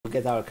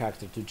get our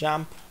character to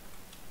jump.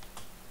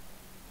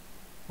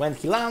 When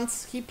he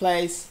lands, he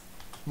plays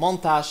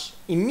montage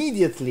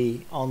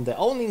immediately on the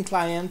owning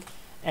client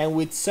and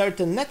with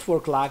certain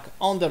network lag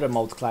on the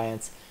remote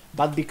clients.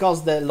 But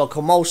because the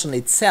locomotion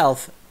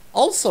itself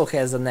also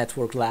has a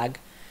network lag,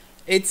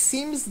 it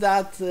seems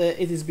that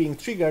it is being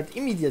triggered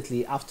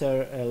immediately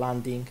after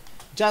landing,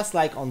 just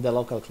like on the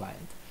local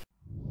client.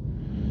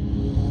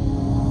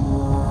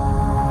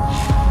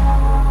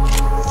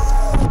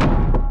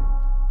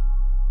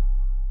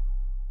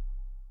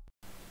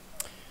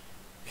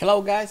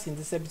 Hello guys, in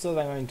this episode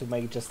I'm going to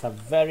make just a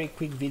very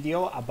quick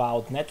video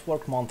about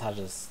network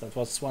montages. That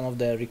was one of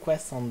the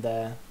requests on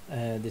the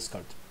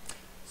Discord.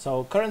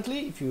 So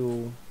currently, if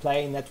you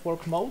play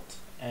network mode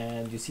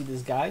and you see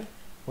this guy,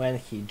 when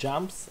he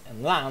jumps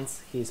and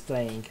lands, he is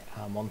playing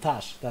a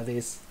montage. That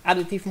is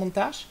additive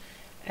montage.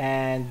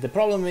 And the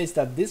problem is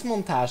that this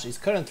montage is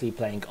currently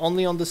playing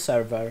only on the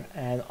server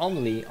and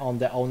only on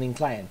the owning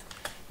client,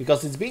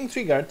 because it's being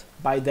triggered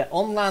by the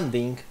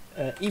on-landing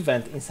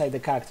event inside the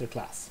character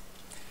class.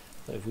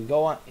 So if we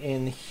go on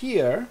in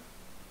here,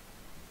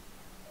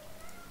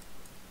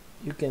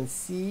 you can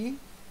see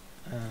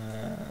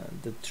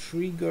the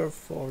trigger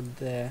for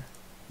the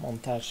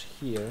montage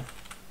here,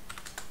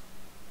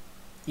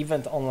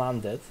 event on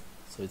landed,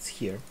 so it's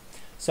here.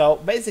 So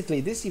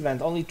basically this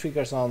event only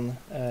triggers on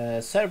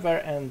server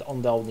and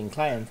on the owning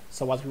client.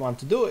 So what we want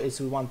to do is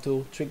we want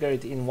to trigger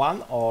it in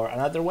one or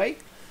another way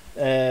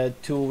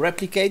to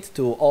replicate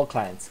to all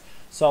clients.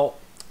 So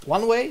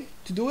one way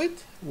to do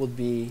it would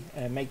be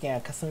making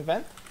a custom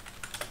event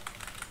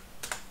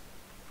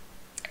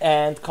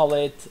and call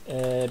it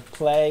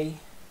play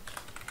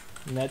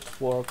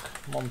network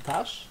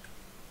montage,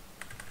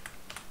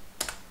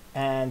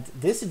 and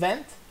this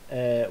event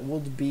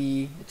would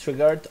be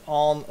triggered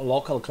on a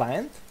local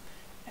client,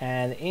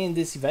 and in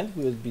this event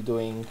we would be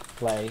doing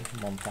play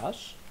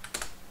montage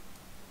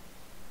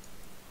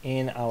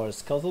in our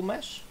skeletal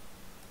mesh,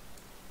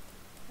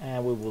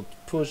 and we would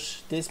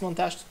push this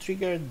montage to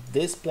trigger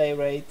this play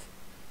rate,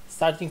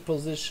 starting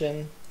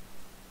position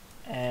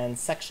and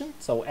section,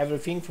 so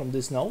everything from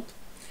this node.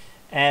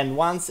 And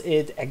once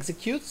it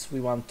executes,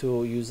 we want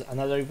to use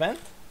another event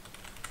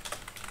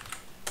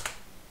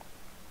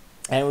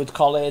and we'd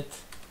call it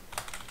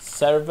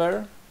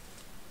server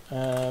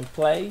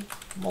play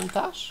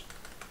montage,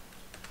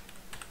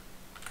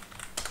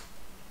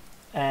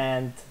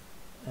 and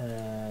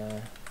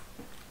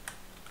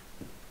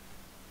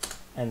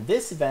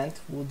this event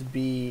would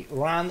be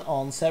run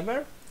on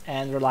server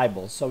and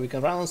reliable. So we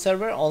can run on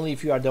server only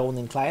if you are the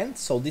owning client.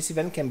 So this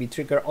event can be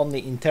triggered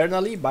only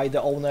internally by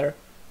the owner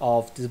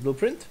of this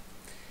blueprint.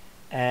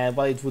 And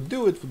what it would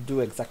do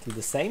exactly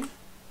the same.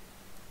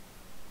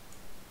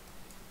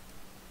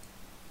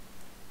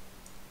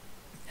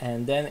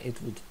 And then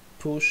it would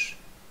push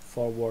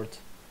forward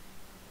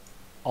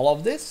all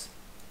of this.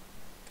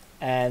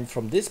 And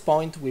from this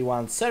point, we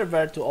want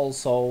server to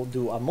also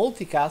do a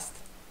multicast.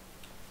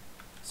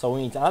 So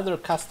we need another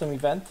custom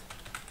event,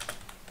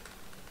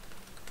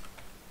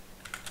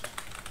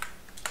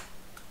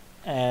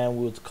 and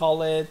we would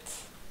call it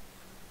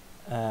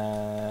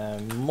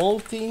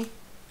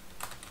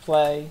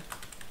multi-play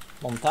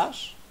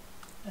montage,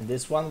 and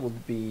this one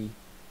would be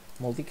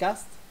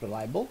multicast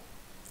reliable,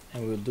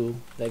 and we'll do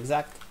the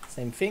exact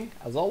same thing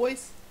as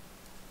always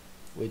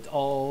with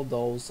all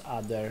those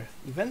other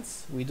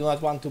events. We do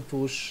not want to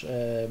push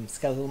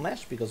skeletal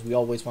mesh because we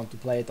always want to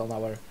play it on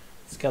our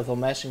skeletal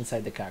mesh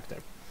inside the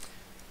character.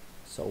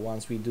 So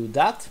once we do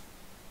that,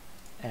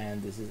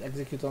 and this is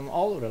execute on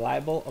all,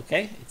 reliable,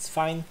 okay, it's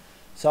fine.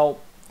 So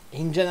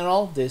in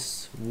general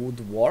this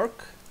would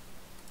work,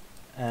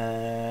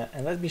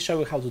 and let me show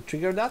you how to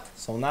trigger that.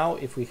 So now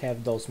if we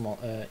have those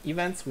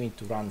events, we need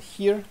to run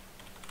here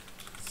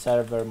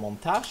server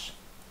montage,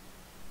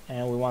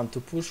 and we want to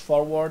push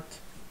forward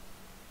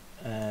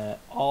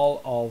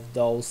all of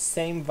those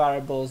same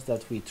variables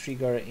that we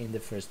trigger in the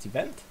first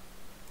event.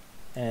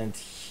 And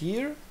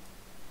here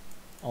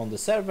on the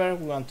server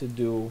we want to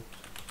do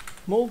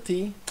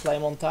multi-play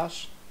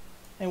montage,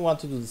 and we want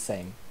to do the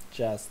same,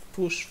 just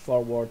push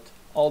forward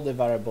all the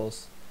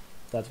variables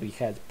that we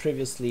had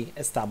previously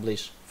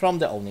established from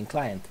the owning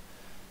client.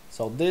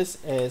 So this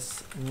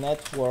is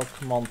network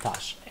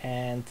montage,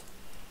 and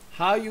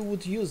how you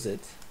would use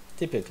it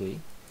typically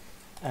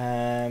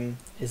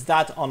is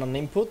that on an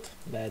input,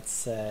 let's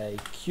say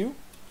Q,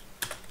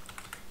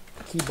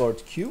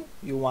 keyboard Q,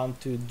 you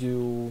want to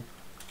do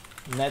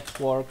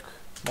network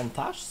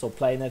montage, so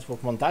play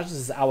network montage. This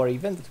is our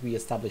event that we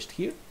established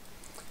here,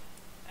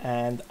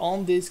 and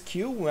on this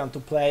Q we want to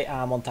play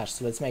a montage.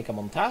 So let's make a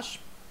montage,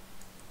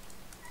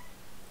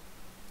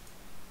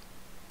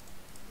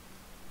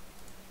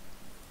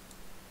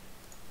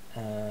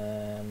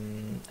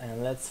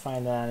 and let's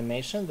find an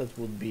animation that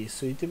would be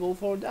suitable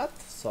for that.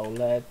 So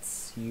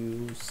let's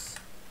use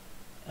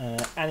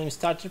Anim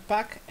starter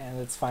pack, and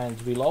let's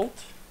find reload.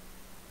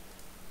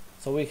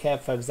 So we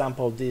have, for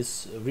example,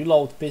 this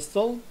reload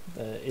pistol,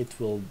 it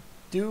will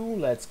do.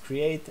 Let's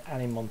create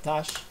Anim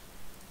Montage,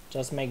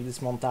 just make this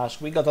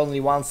montage. We got only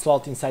one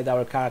slot inside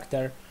our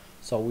character,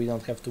 so we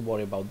don't have to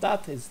worry about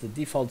that. It's the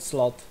default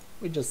slot.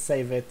 We just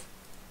save it.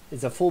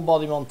 It's a full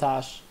body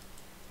montage,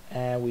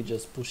 and we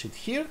just push it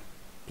here.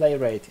 Play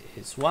rate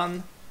is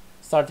 1,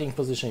 starting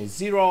position is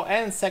 0,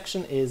 and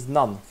section is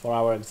none for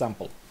our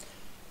example.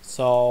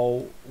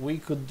 So we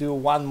could do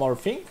one more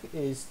thing,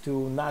 is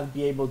to not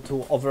be able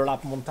to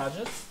overlap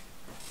montages.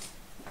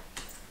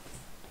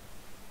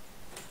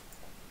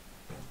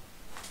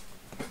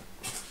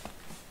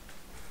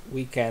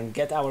 We can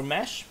get our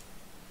mesh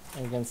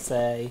and we can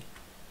say,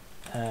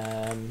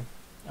 oh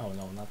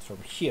no, not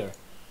from here.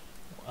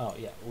 Oh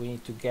yeah, we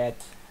need to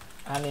get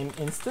anim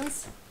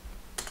instance,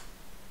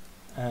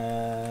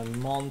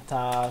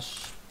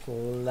 montage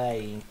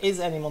playing. Is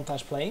Anim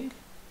Montage playing?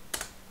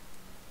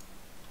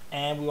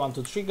 And we want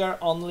to trigger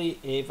only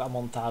if a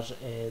montage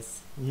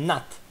is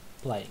not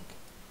playing.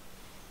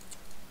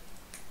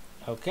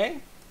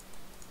 Okay.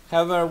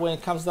 However, when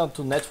it comes down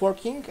to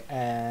networking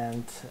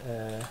and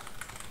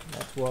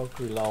network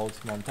reload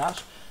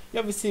montage, you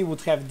obviously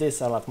would have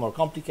this a lot more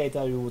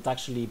complicated. You would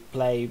actually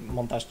play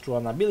montage through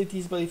on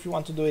abilities, but if you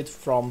want to do it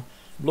from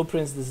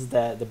blueprints, this is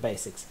the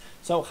basics.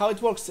 So how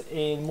it works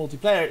in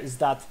multiplayer is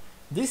that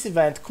this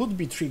event could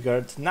be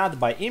triggered not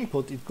by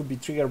input, it could be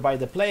triggered by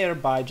the player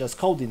by just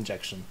code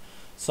injection.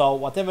 So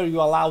whatever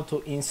you allow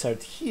to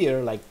insert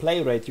here, like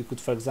play rate, you could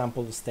for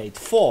example state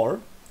 4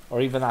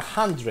 or even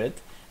 100,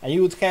 and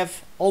you would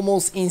have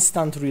almost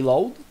instant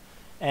reload.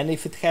 And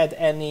if it had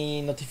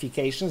any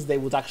notifications, they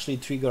would actually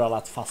trigger a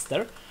lot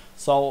faster.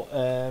 So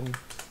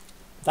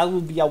that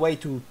would be a way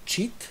to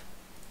cheat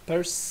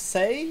per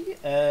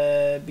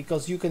se,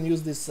 because you can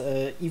use this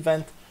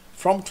event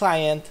from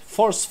client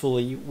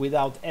forcefully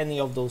without any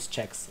of those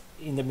checks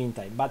in the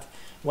meantime. But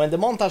when the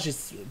montage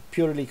is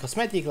purely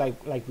cosmetic,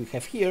 like we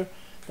have here,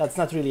 that's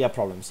not really a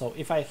problem. So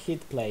if I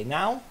hit play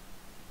now,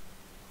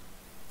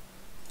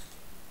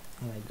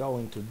 and I go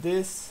into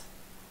this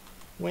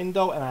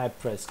window and I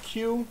press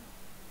Q,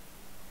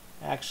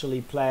 I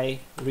actually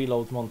play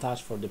reload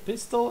montage for the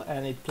pistol,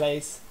 and it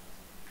plays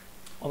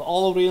on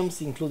all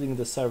realms, including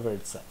the server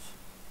itself.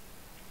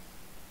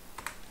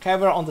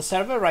 However, on the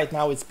server right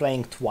now it's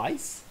playing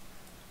twice,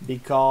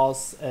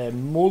 because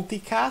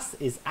multicast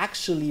is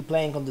actually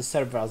playing on the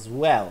server as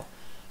well.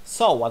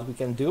 So what we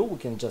can do, we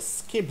can just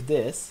skip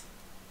this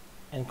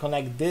and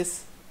connect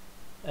this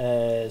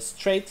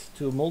straight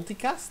to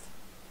multicast,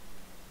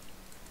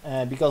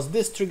 because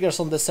this triggers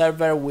on the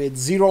server with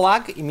 0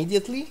 lag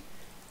immediately,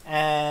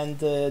 and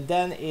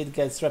then it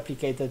gets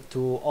replicated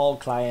to all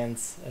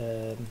clients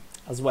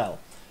as well.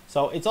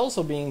 So it's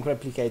also being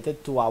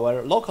replicated to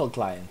our local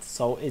client.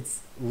 So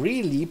it's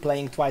really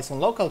playing twice on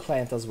local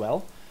client as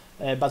well.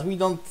 But we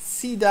don't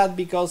see that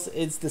because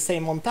it's the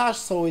same montage,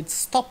 so it's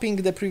stopping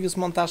the previous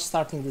montage,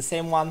 starting the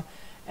same one,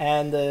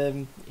 and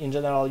in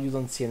general you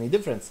don't see any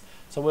difference.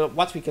 So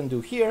what we can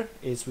do here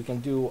is we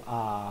can do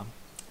a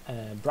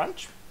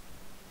branch,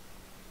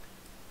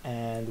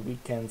 and we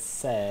can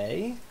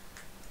say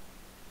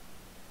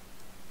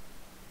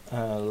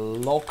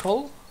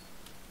local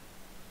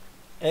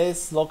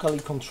is locally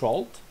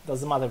controlled.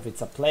 Doesn't matter if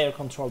it's a player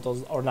controlled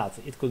or not,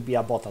 it could be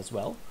a bot as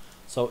well.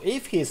 So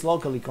if he is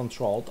locally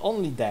controlled,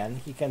 only then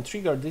he can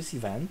trigger this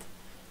event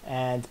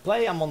and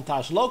play a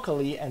montage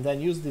locally and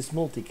then use this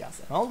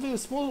multicast. And on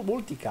this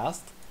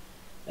multicast,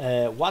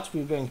 what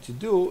we're going to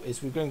do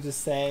is we're going to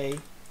say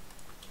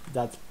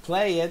that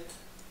play it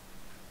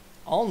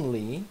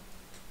only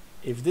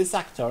if this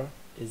actor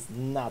is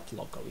not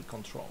locally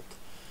controlled.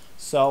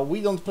 So we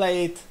don't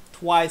play it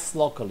twice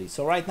locally.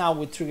 So right now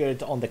we trigger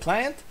it on the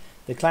client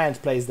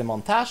plays the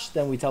montage,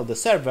 then we tell the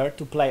server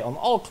to play on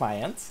all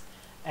clients.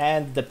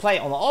 And the play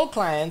on all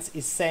clients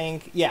is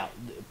saying, yeah,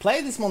 play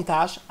this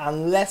montage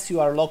unless you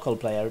are a local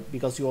player,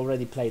 because you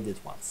already played it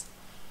once.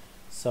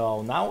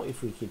 So now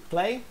if we hit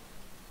play,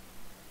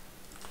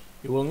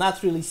 you will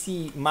not really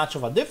see much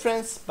of a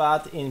difference,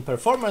 but in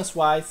performance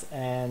wise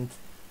and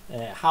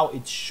how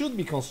it should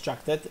be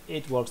constructed,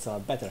 it works a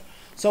lot better.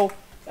 So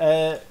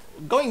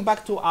going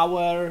back to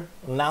our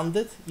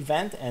landed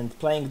event and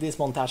playing this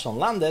montage on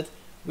landed,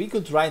 we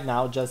could right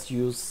now just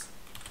use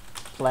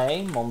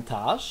play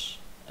montage,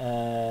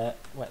 well,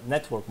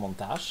 network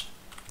montage.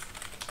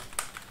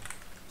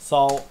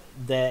 So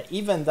the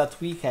event that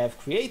we have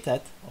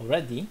created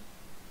already,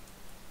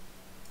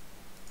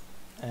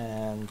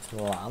 and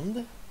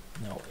land,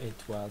 no, it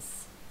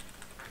was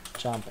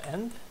jump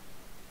end,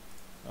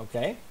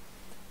 okay,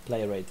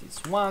 play rate is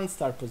 1,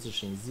 start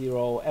position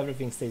 0,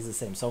 everything stays the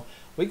same. So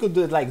we could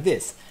do it like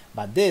this,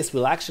 but this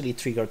will actually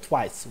trigger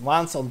twice,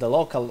 once on the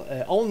local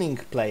owning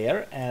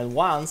player and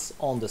once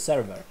on the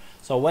server.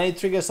 So when it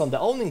triggers on the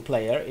owning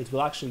player, it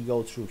will actually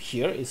go through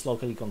here, it's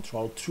locally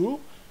controlled through,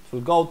 it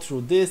will go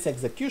through this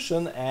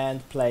execution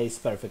and plays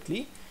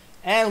perfectly.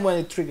 And when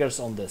it triggers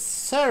on the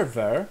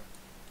server,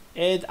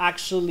 it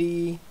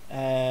actually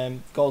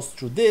goes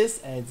through this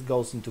and it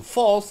goes into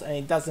false, and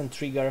it doesn't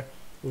trigger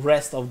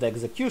rest of the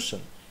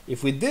execution.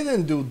 If we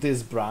didn't do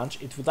this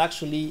branch, it would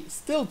actually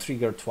still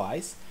trigger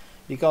twice,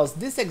 because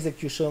this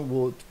execution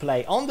would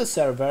play on the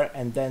server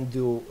and then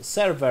do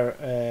server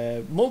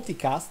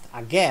multicast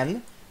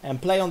again,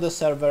 and play on the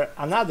server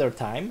another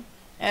time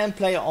and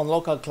play on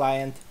local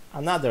client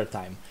another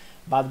time.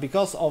 But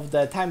because of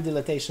the time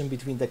dilatation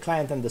between the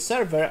client and the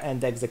server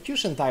and the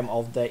execution time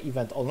of the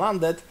event on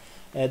landed,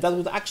 that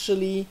would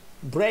actually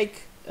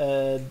break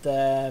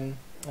the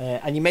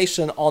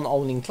animation on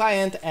owning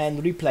client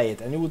and replay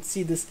it, and you would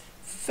see this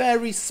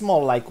very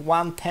small, like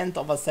 1/10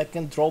 of a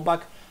second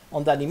drawback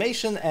on the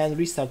animation and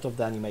restart of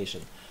the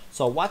animation.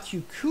 So what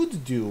you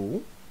could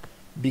do,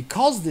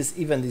 because this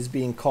event is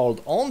being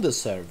called on the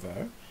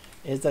server,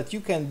 is that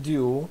you can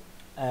do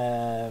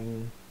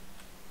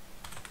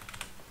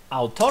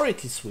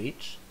authority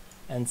switch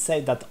and say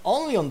that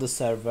only on the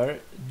server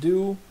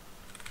do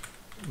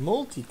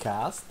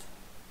multicast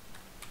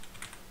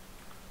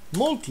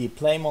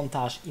multi-play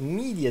montage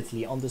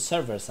immediately on the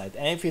server side,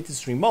 and if it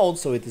is remote,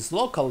 so it is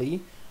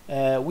locally,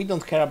 we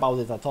don't care about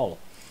it at all.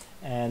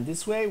 And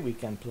this way we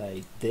can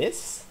play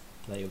this,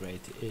 play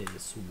rate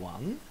is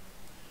 1,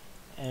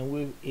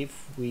 and if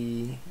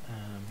we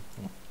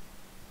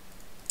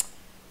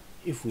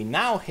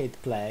now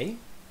hit play,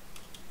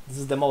 this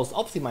is the most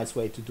optimized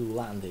way to do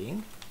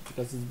landing,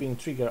 because it's being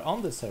triggered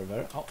on the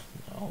server. Oh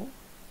no.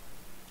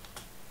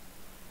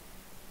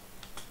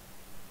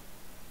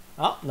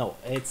 Oh, no,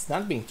 it's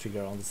not being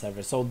triggered on the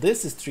server. So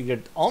this is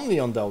triggered only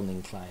on the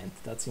owning client.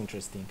 That's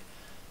interesting.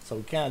 So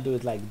we cannot do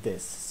it like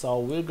this. So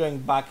we're going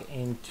back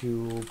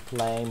into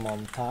play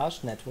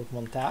montage, network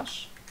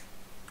montage.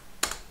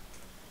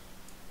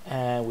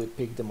 And we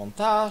pick the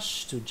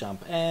montage to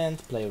jump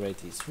end, play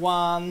rate is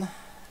 1.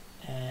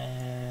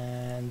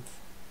 And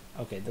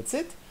okay, that's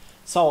it.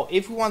 So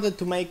if we wanted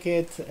to make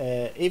it,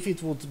 if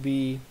it would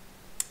be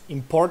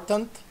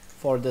important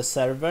for the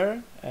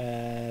server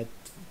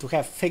to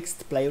have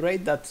fixed play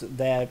rate that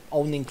the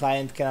owning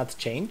client cannot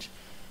change,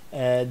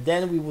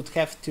 then we would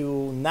have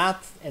to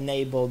not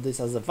enable this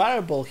as a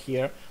variable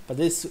here, but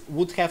this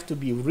would have to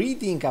be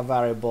reading a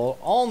variable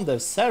on the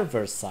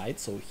server side,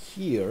 so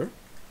here,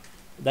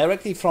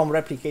 directly from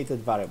replicated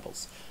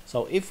variables.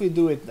 So if we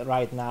do it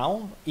right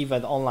now,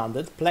 event on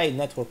landed, play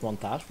network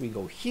montage, we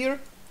go here,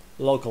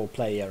 local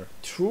player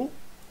true,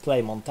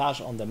 play montage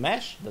on the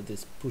mesh that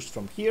is pushed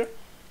from here,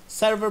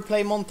 server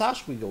play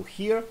montage, we go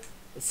here,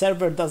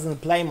 server doesn't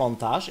play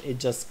montage, it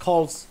just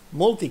calls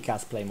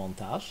multicast play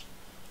montage,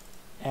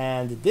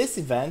 and this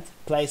event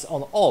plays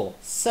on all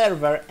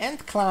server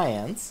and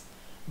clients,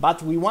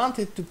 but we want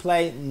it to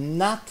play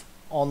not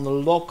on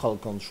local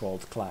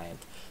controlled client.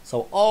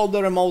 So all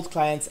the remote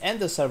clients and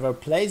the server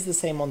plays the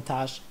same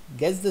montage,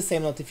 gets the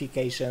same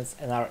notifications,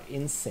 and are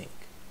in sync.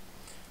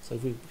 So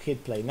if we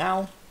hit play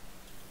now,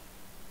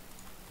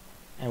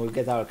 and we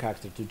get our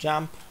character to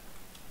jump,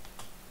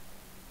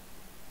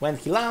 when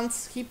he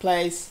lands, he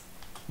plays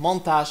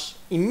montage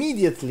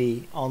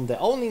immediately on the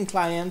owning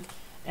client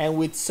and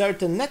with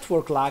certain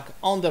network lag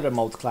on the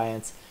remote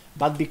clients.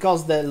 But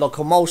because the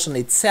locomotion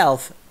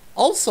itself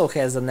also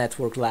has a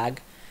network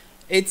lag,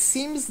 it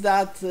seems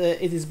that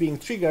it is being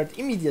triggered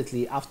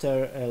immediately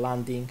after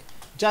landing,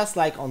 just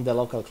like on the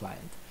local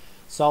client.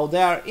 So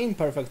they are in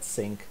perfect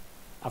sync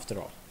after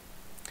all.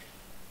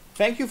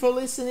 Thank you for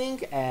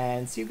listening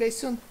and see you guys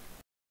soon.